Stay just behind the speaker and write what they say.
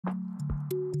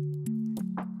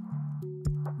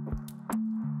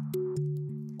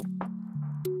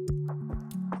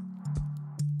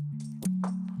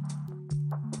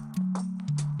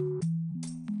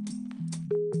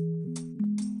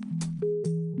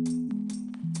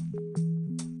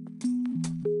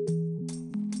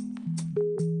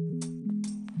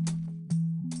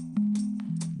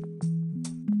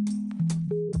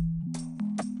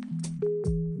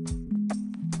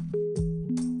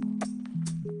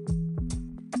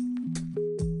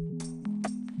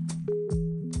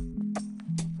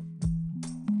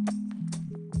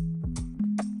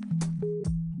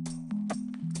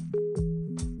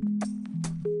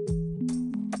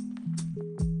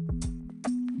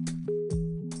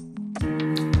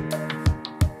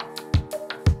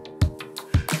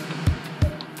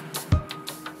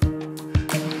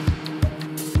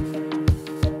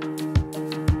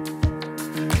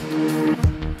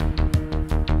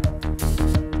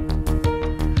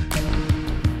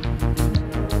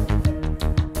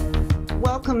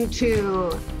welcome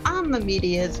to On the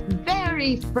Media's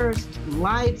very first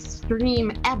live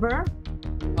stream ever.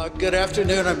 Good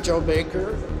afternoon, I'm Joe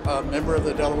Baker, a member of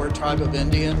the Delaware Tribe of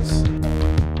Indians.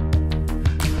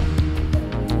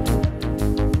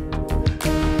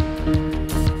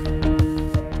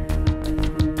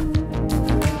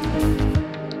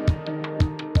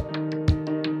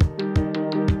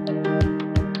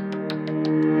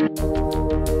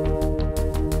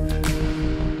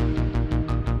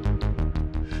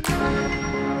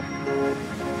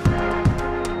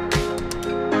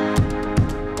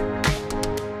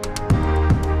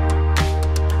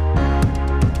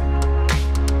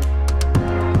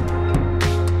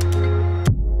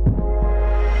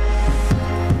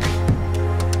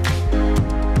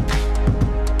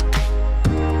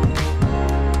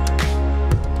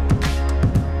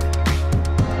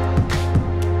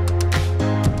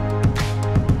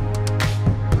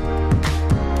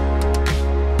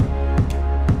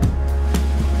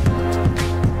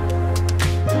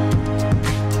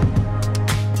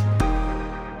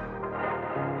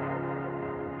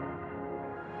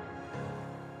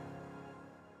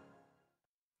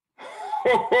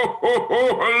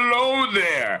 Hello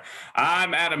there.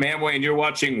 I'm Adam Hamway, and you're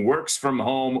watching Works From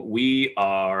Home. We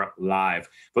are live.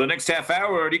 For the next half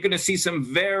hour, you're going to see some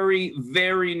very,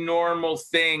 very normal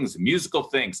things, musical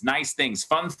things, nice things,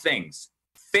 fun things.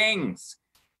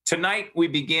 Tonight, we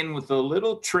begin with a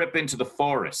little trip into the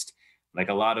forest. Like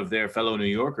a lot of their fellow New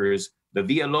Yorkers, the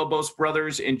Villalobos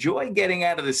brothers enjoy getting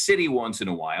out of the city once in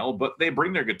a while, but they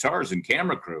bring their guitars and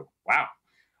camera crew. Wow.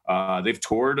 They've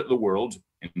toured the world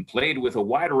and played with a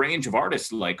wide range of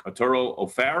artists like Arturo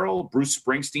O'Farrill, Bruce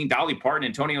Springsteen, Dolly Parton,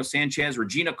 Antonio Sanchez,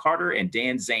 Regina Carter, and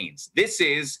Dan Zanes. This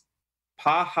is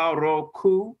Pájaro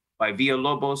Cú by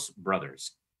Villalobos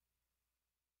Brothers.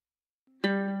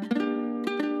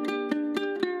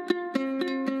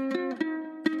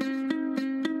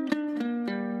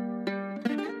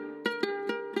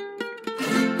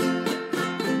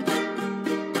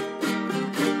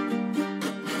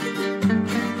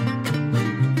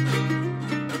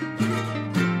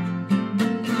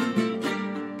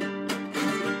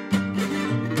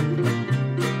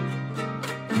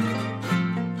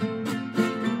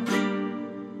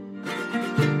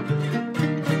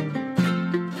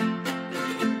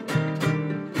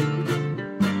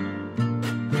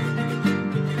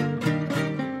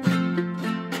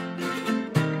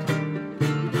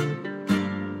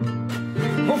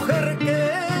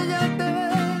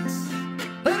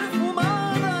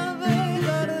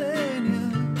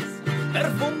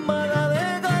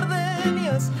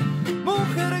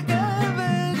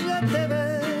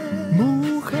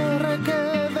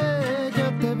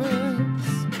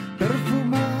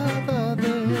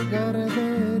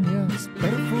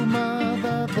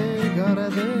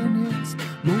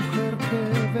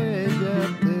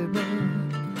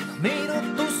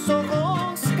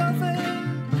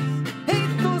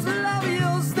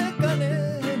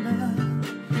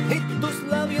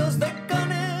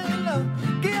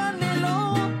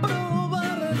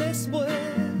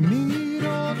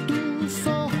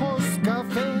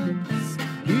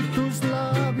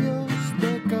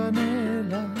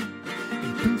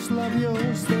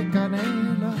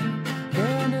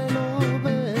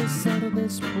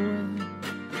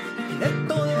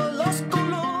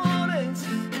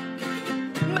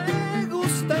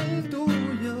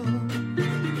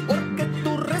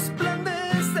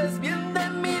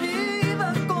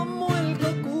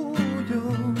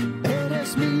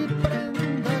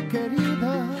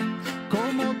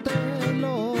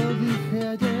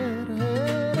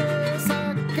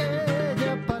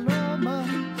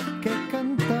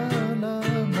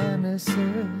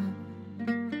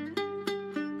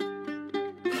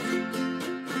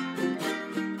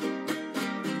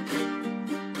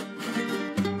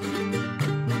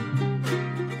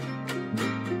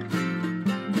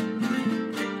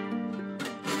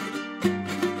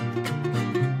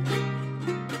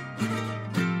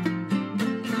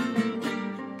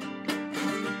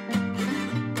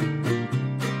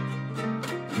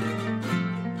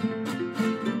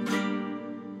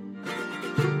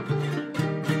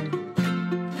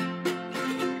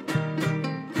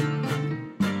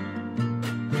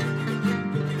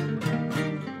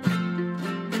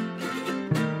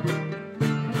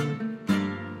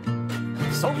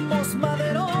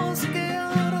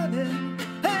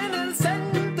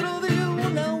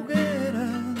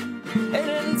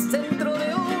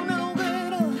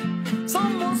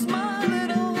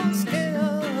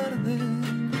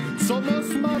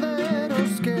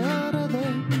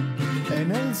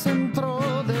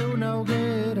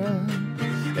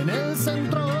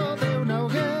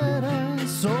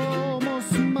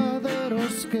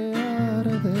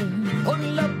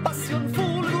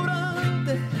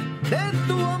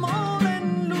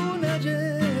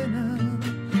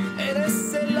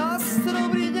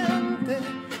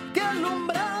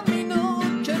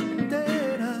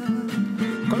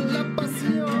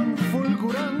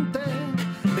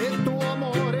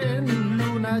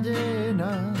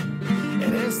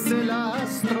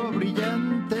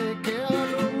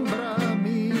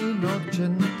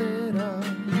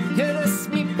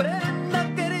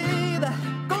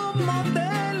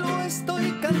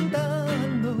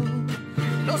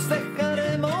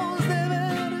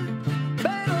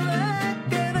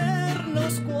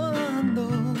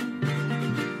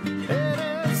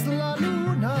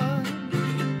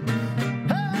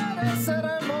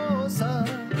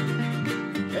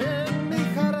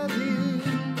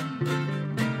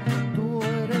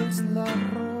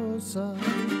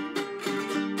 casa.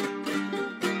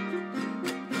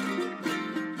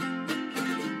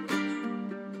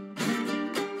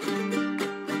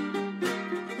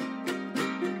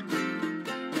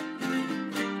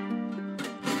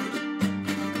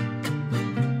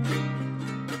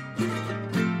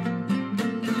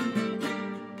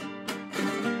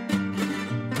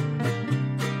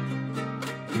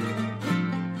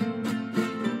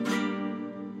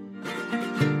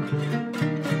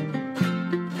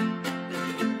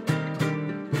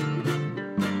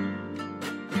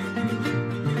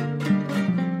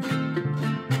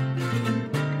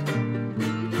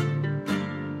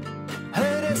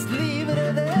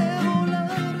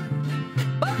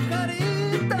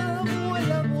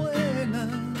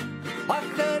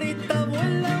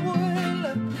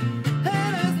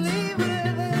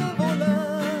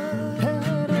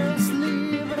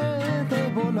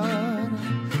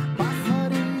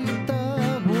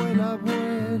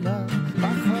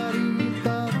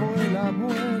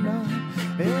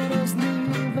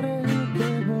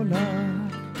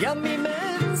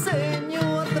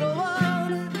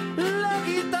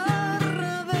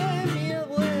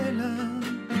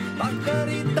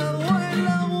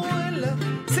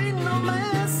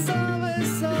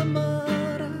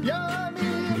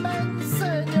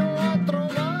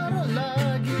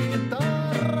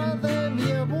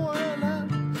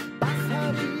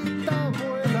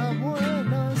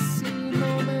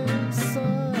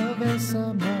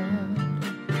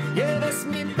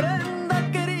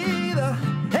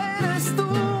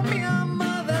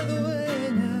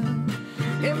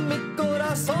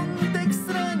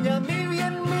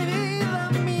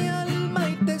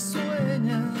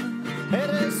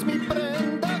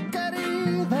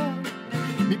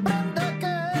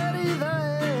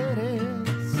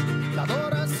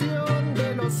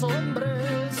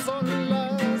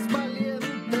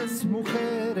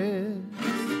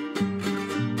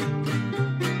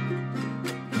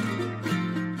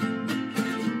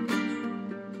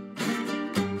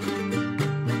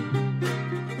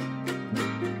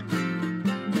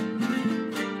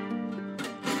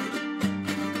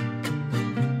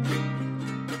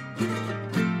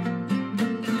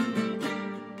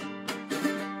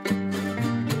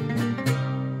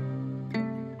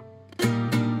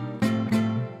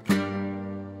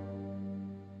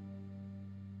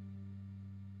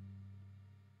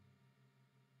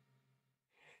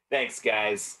 Thanks,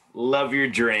 guys. Love your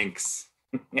drinks.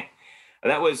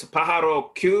 That was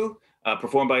Pájaro Q,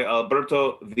 performed by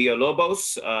Alberto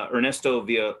Villalobos, Ernesto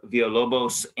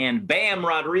Villalobos, and Bam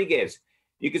Rodriguez.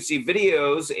 You can see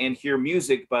videos and hear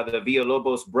music by the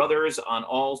Villalobos brothers on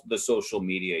all the social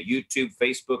media, YouTube,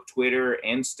 Facebook, Twitter,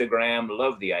 Instagram.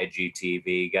 Love the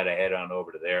IGTV. Got to head on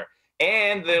over to there.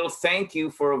 And they'll thank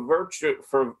you for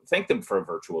thank them for a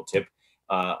virtual tip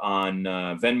on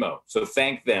Venmo. So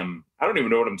thank them. I don't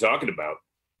even know what I'm talking about.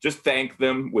 Just thank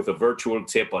them with a virtual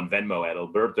tip on Venmo at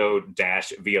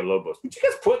Alberto-Villalobos. What you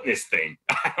guys put in this thing?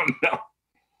 I don't know.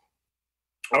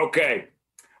 Okay.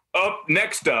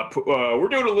 Next up, we're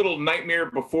doing a little Nightmare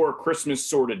Before Christmas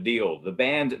sort of deal. The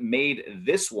band made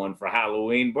this one for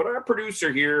Halloween, but our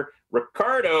producer here,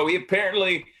 Ricardo, he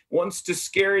apparently wants to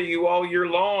scare you all year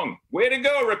long. Way to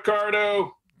go,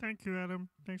 Ricardo. Thank you, Adam.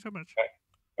 Thanks so much.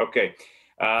 Okay.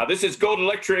 This is Gold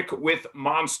Electric with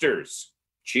Monsters.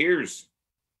 Cheers.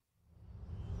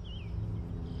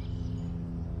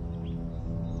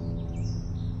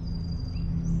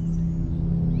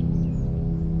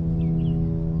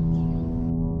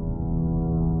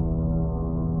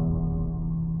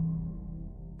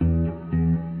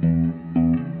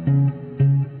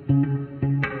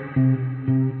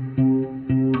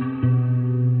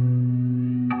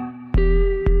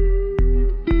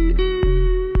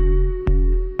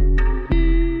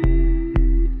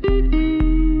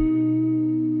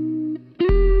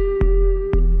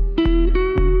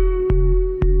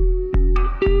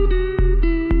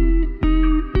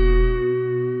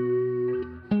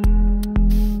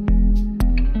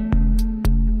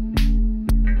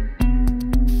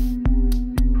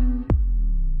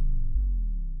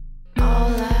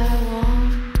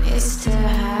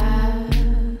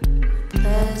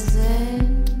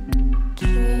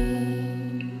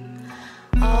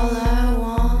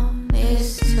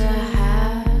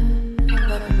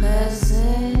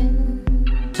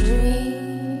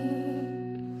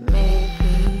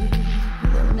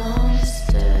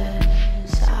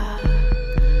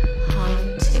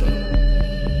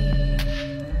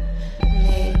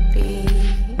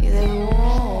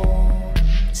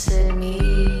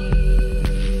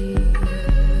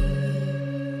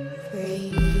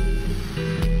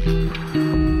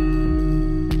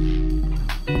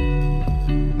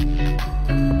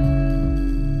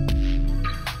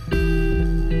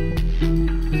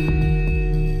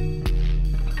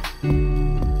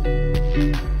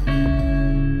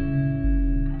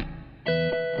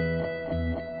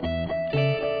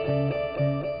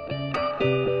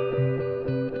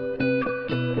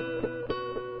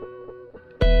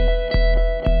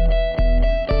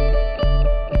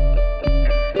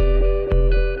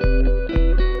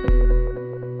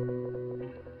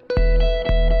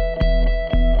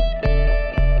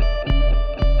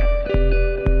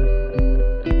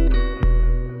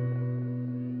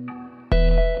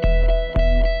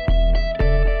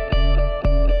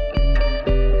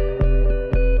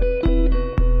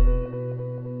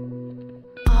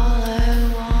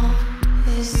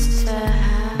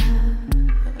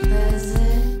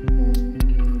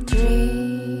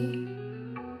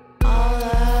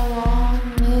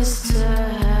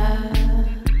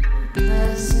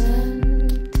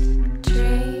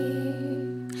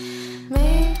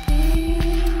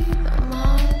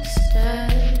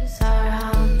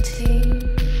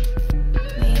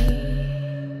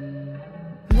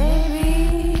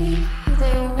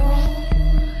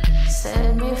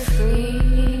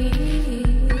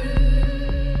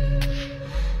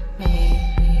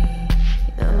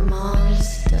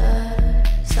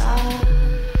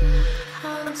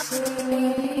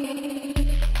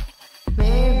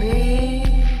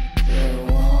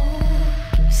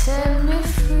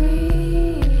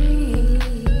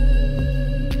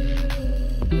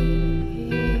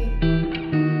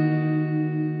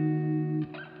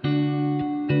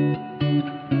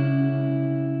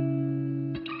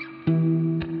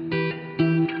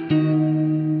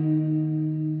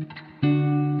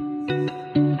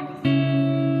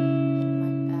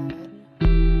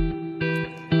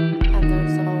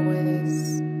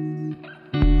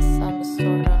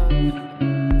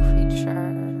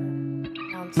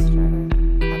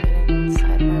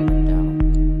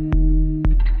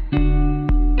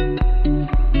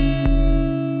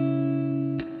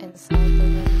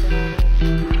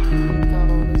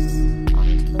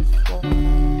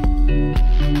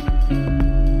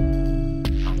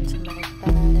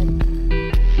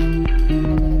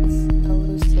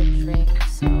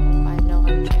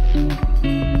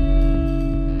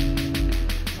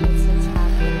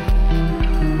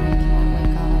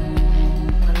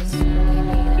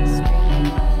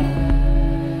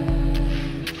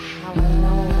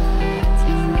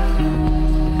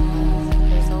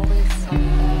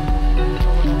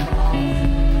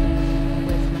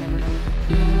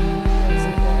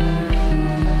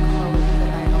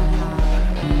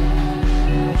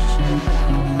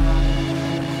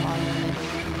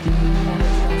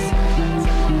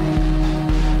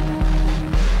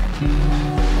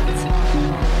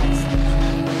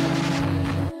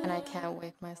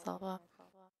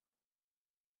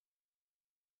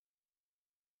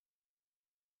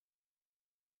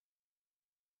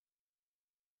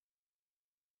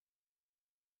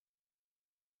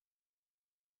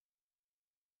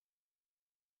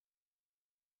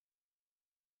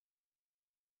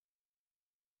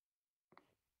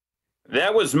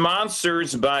 That was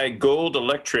Monsters by Gold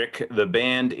Electric. The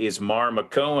band is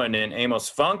McCown and Amos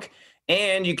Funk,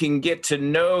 and you can get to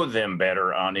know them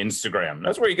better on Instagram.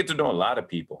 That's where you get to know a lot of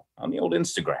people, on the old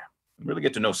Instagram. You really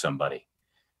get to know somebody.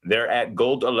 They're at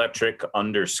Gold Electric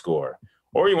 _.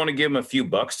 Or you want to give them a few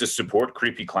bucks to support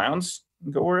creepy clowns?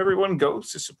 Go where everyone goes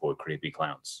to support creepy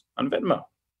clowns, on Venmo.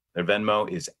 Their Venmo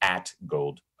is at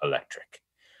Gold Electric.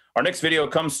 Our next video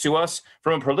comes to us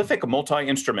from a prolific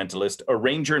multi-instrumentalist,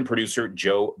 arranger, and producer,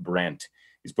 Joe Brent.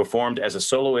 He's performed as a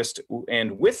soloist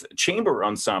and with chamber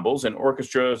ensembles and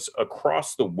orchestras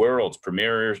across the world,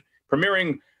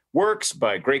 premiering works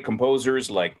by great composers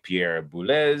like Pierre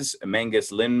Boulez,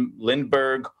 Mangus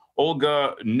Lindberg,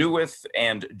 Olga Neuwirth,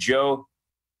 and Joe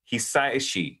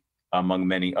Hisaishi, among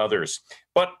many others.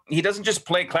 But he doesn't just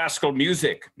play classical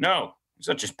music. No, he's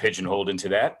not just pigeonholed into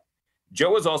that.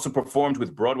 Joe has also performed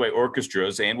with Broadway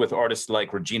orchestras and with artists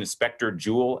like Regina Spektor,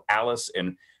 Jewel, Alice,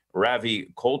 and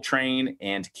Ravi Coltrane,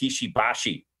 and Kishi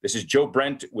Bashi. This is Joe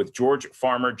Brent with George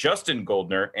Farmer, Justin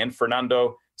Goldner, and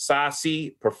Fernando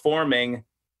Saci performing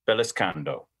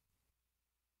Beliscando.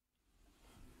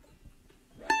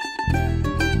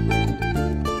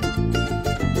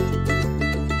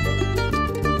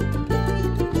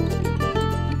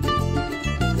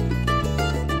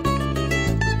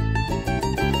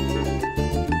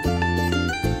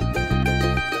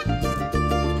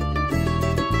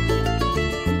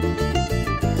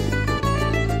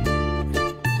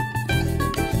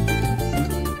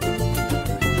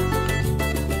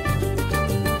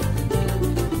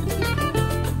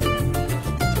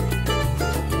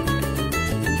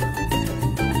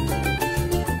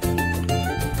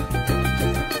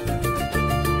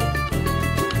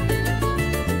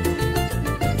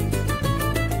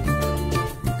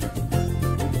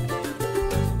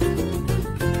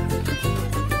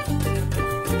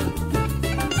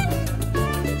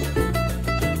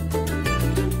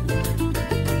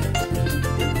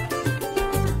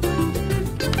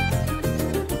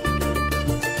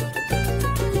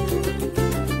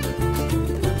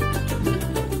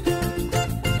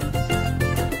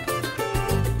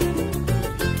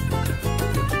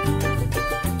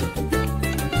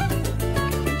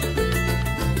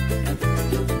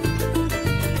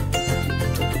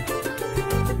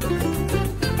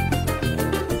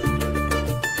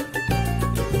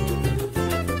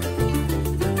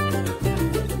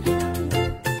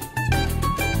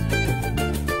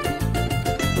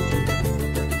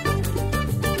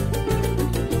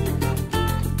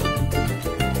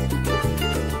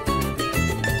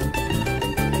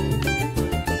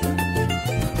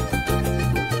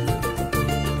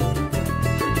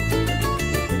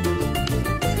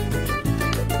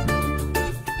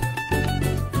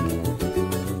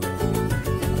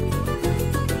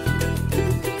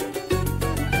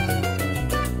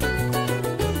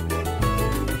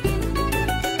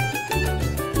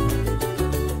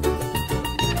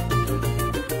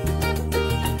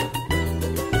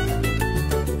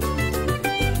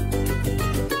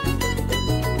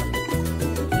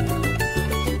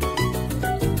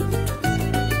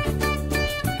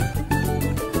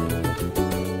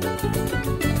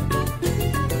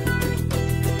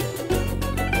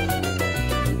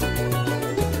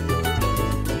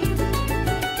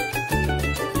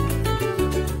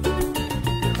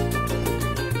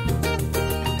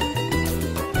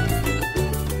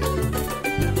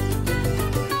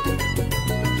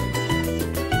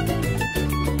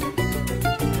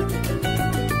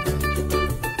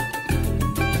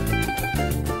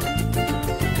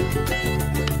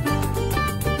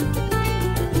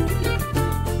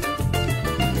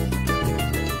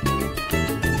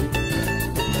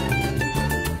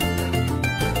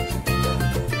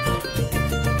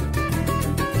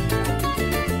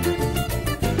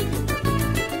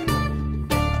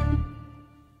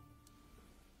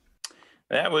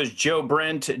 That was Joe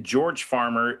Brent, George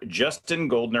Farmer, Justin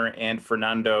Goldner, and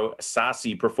Fernando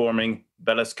Saci performing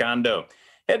Beliscando.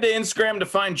 Head to Instagram to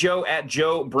find Joe at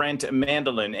Joe Brent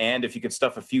Mandolin. And if you could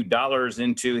stuff a few dollars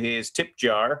into his tip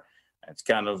jar, that's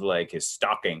kind of like his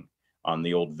stocking on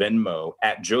the old Venmo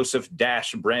at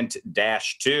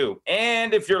Joseph-Brent-2.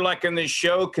 And if you're liking this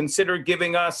show, consider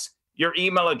giving us your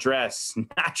email address,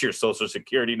 not your social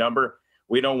security number.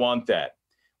 We don't want that.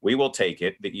 We will take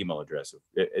it, the email address,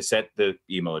 set the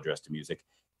email address to music,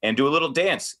 and do a little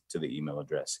dance to the email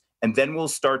address. And then we'll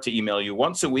start to email you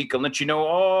once a week and let you know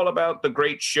all about the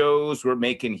great shows we're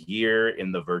making here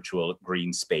in the virtual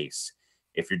Greene Space.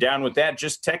 If you're down with that,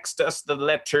 just text us the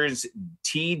letters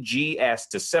TGS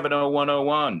to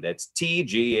 70101. That's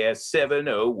TGS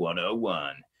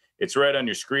 70101. It's right on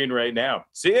your screen right now.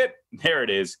 See it? There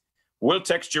it is. We'll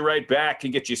text you right back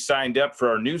and get you signed up for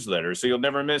our newsletter so you'll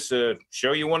never miss a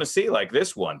show you want to see like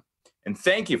this one. And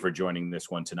thank you for joining this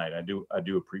one tonight. I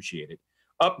do appreciate it.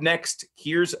 Up next,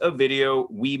 here's a video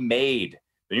we made.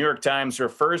 The New York Times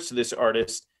refers to this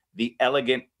artist, the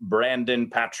elegant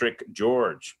Brandon Patrick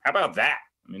George. How about that?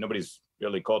 I mean, nobody's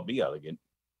really called me elegant.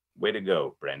 Way to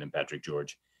go, Brandon Patrick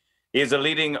George. He is a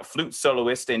leading flute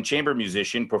soloist and chamber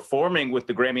musician performing with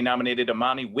the Grammy-nominated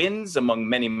Amani Winds, among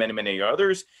many, many, many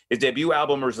others. His debut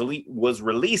album was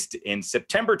released in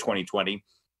September 2020.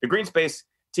 The Greene Space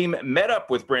team met up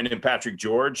with Brandon Patrick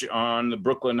George on the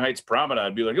Brooklyn Heights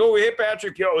Promenade. Be like, oh, hey,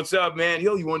 Patrick, yo, what's up, man?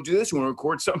 Yo, you want to do this? You want to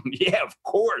record something? Yeah, of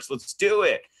course. Let's do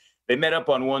it. They met up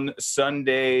on one sunny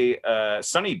day.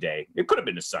 It could have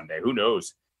been a Sunday. Who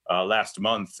knows? Last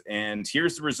month. And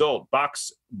here's the result.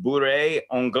 Box Bourrée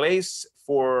Anglaise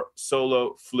for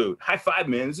solo flute. High five,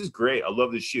 man. This is great. I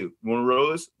love this shoot. You want to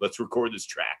roll this? Let's record this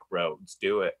track, bro. Let's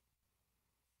do it.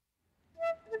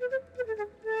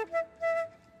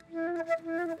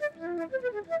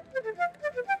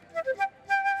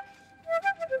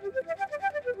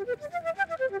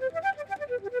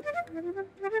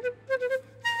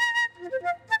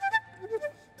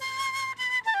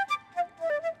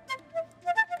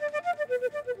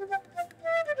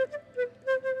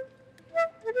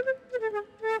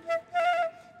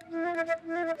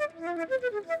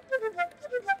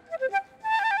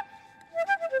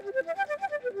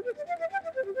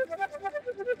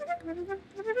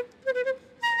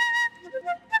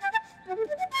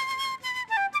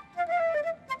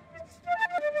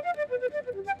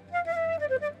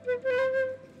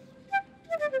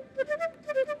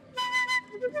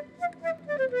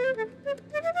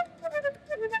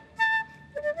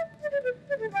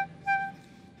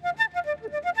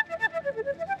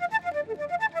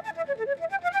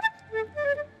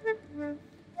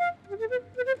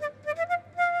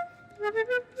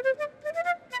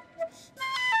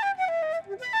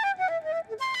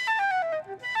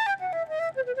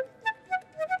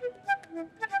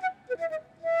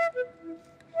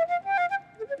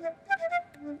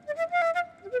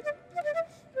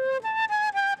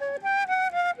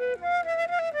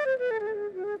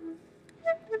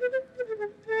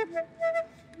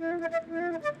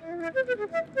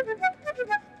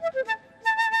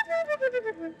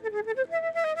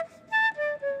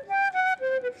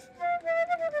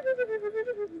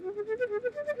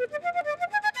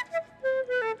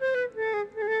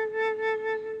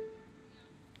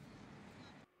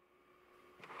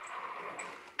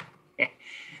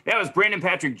 That was Brandon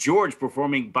Patrick George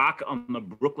performing Bach on the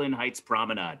Brooklyn Heights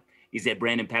Promenade. He's at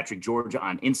Brandon Patrick George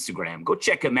on Instagram. Go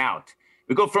check him out.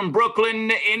 We go from Brooklyn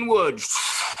to Inwood.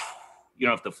 You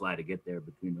don't have to fly to get there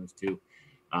between those two.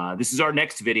 This is our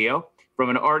next video from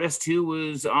an artist who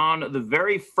was on the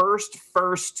very first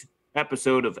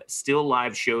episode of Still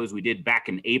Live shows we did back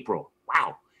in April.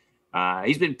 Wow.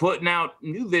 He's been putting out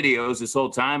new videos this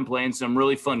whole time, playing some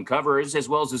really fun covers as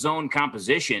well as his own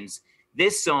compositions.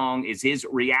 This song is his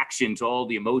reaction to all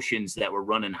the emotions that were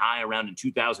running high around in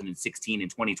 2016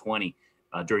 and 2020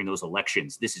 during those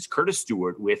elections. This is Curtis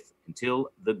Stewart with Until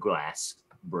the Glass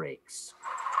Breaks.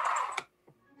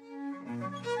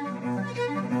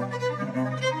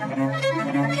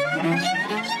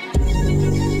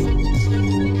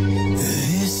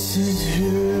 This is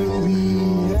who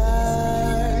we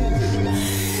are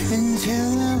until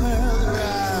the world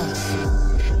rocks.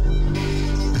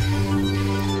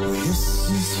 This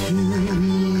is who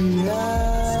we are.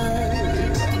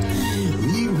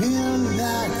 We will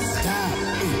not stop.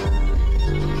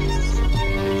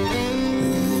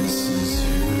 This is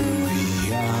who we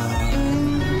are.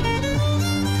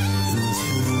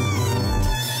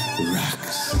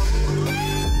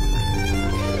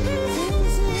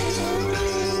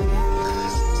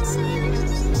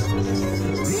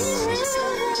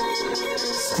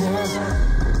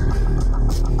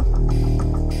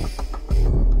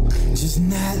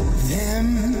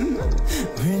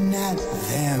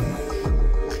 them.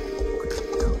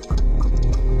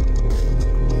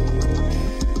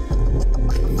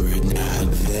 We're not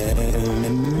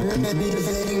them.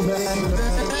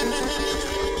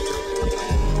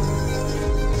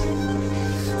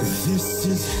 This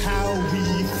is how we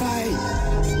fight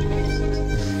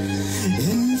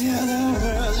until the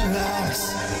world rocks.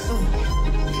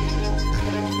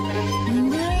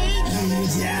 Break you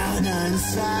down on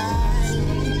side.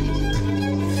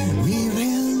 We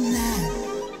will not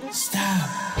stop.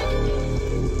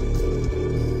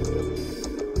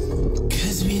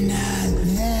 'Cause we not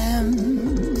them.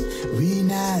 We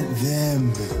not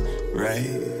them,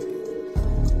 right?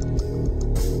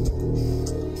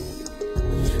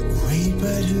 Wait,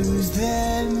 but who's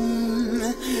them?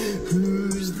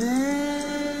 Who's them?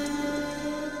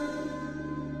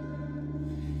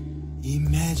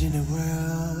 Imagine a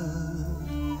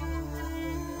world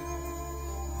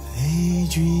they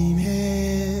dream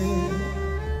it.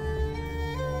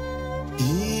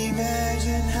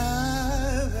 Imagine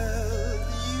how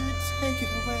you take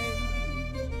it away.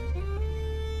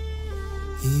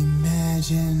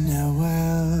 Imagine a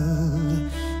world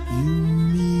you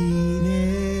mean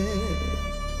it.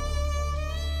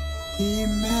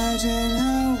 Imagine a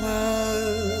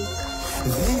world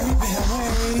they rebel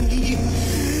away,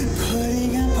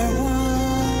 putting up a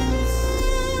walls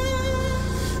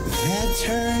that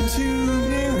turn to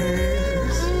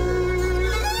mirrors.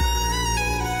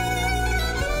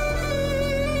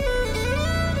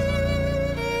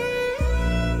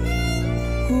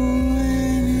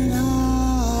 When it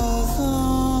all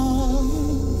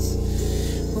falls,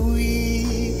 we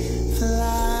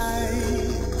fly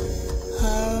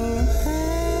away.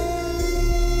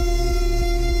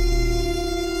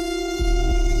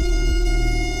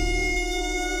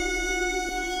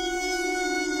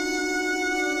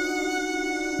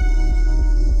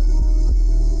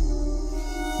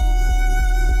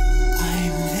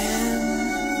 I'm them.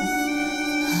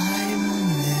 I'm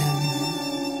them.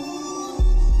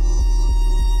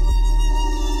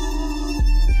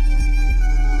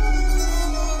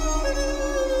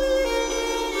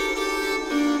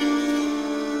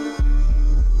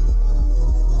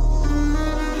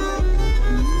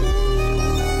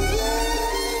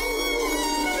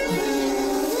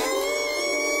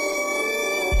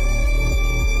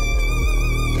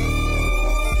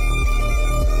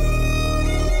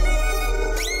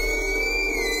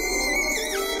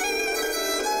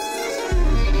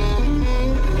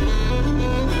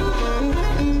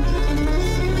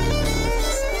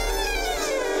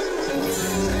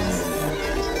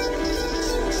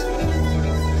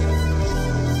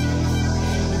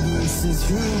 This is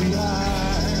who we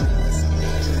are.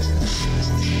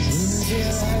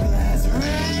 Until our last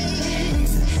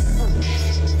breath.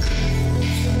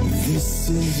 This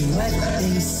is what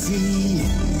they see.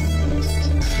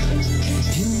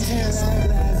 Until our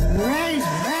last breath.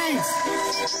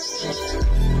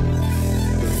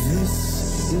 This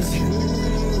is who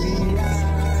we are.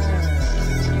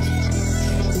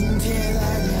 Until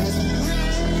our last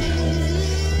breath.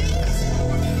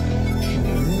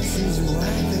 This is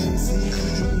what they see.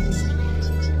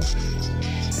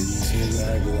 Until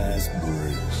our glass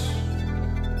breaks.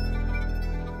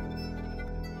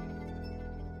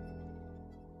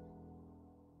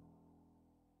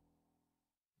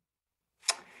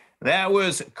 That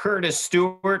was Curtis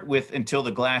Stewart with Until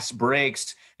the Glass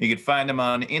Breaks. You can find him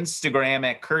on Instagram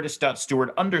at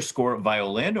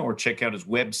curtis.stewart_violin or check out his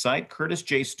website,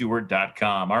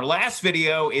 curtisjstewart.com. Our last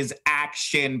video is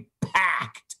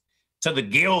action-packed to the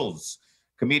gills.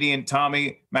 Comedian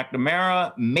Tommy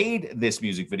McNamara made this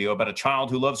music video about a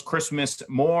child who loves Christmas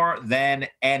more than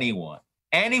anyone.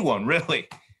 Anyone, really.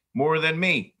 More than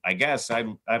me, I guess. I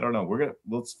don't know.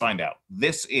 Let's find out.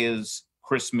 This is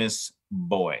Christmas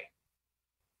Boy.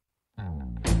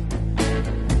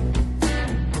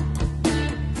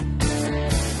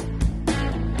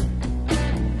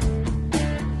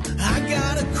 I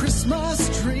got a Christmas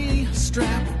tree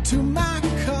strapped to my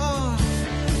car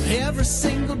every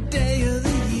single day of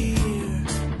the year.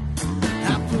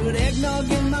 I put eggnog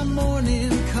in my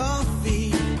morning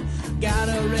coffee, got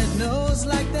a red nose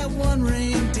like that one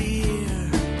reindeer.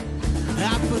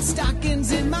 I put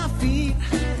stockings in my feet,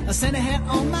 a Santa hat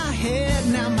on my head.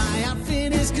 Now my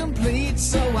outfit is complete,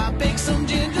 so I bake some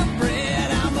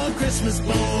gingerbread. I'm a Christmas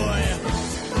boy.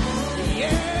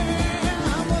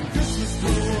 Yeah, I'm a Christmas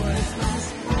boy.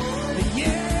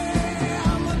 Yeah,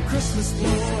 I'm a Christmas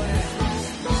boy.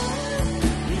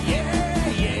 Yeah,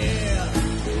 yeah.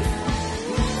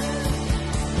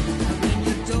 I ring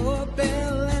the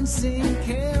doorbell and sing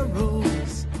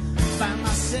carols. Find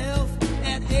myself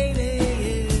at 8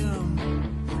 a.m.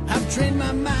 I've trained trained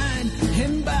my mind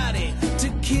and body to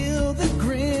kill the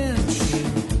Grinch.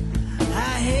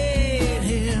 I hate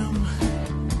him.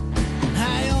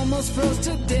 I almost froze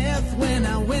to death when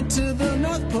I went to the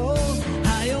North Pole.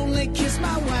 I only kiss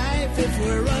my wife if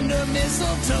we're under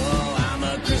mistletoe. I'm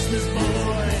a Christmas boy.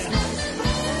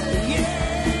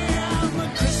 Yeah, I'm a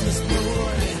Christmas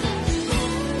boy.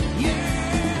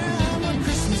 Yeah, I'm a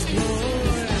Christmas boy.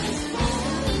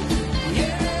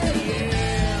 Yeah, yeah.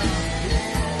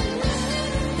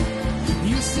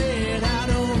 You said I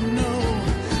don't know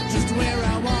just where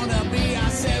I wanna be. I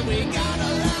said we got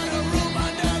a lot of room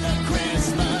under the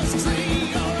Christmas tree.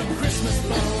 You're a Christmas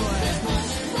boy.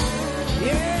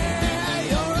 Yeah,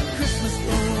 you're a Christmas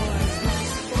boy.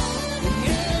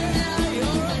 Yeah,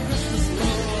 you're a Christmas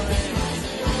boy.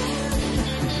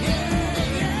 Yeah,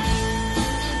 yeah.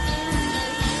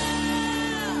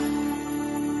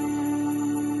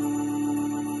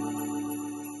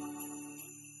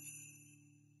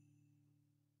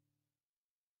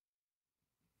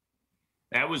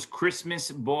 That was Christmas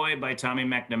Boy by Tommy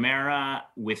McNamara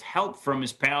with help from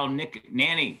his pal Nick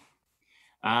Nanny.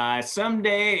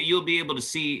 Someday you'll be able to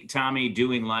see Tommy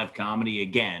doing live comedy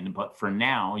again, but for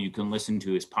now you can listen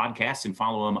to his podcast and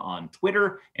follow him on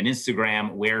Twitter and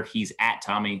Instagram where he's at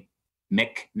Tommy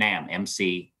McNam,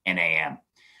 M-C-N-A-M.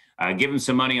 Give him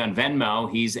some money on Venmo.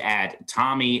 He's at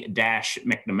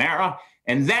Tommy-McNamara.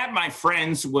 And that, my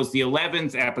friends, was the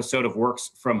 11th episode of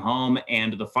Works from Home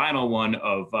and the final one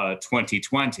of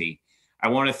 2020. I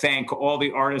want to thank all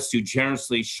the artists who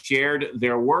generously shared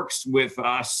their works with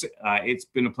us. It's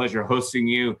been a pleasure hosting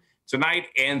you tonight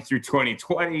and through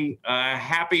 2020.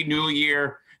 Happy New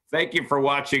Year. Thank you for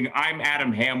watching. I'm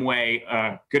Adam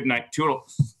Hamway. Good night.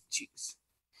 Toodles. Jeez.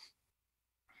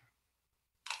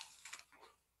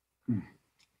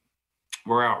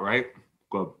 We're out, right?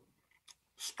 Good.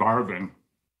 Starving.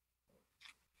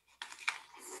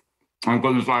 I'm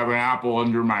going to have an apple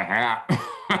under my hat.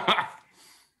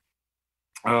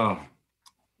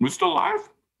 We still live?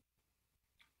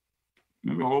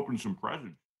 Maybe I'll open some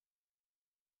presents.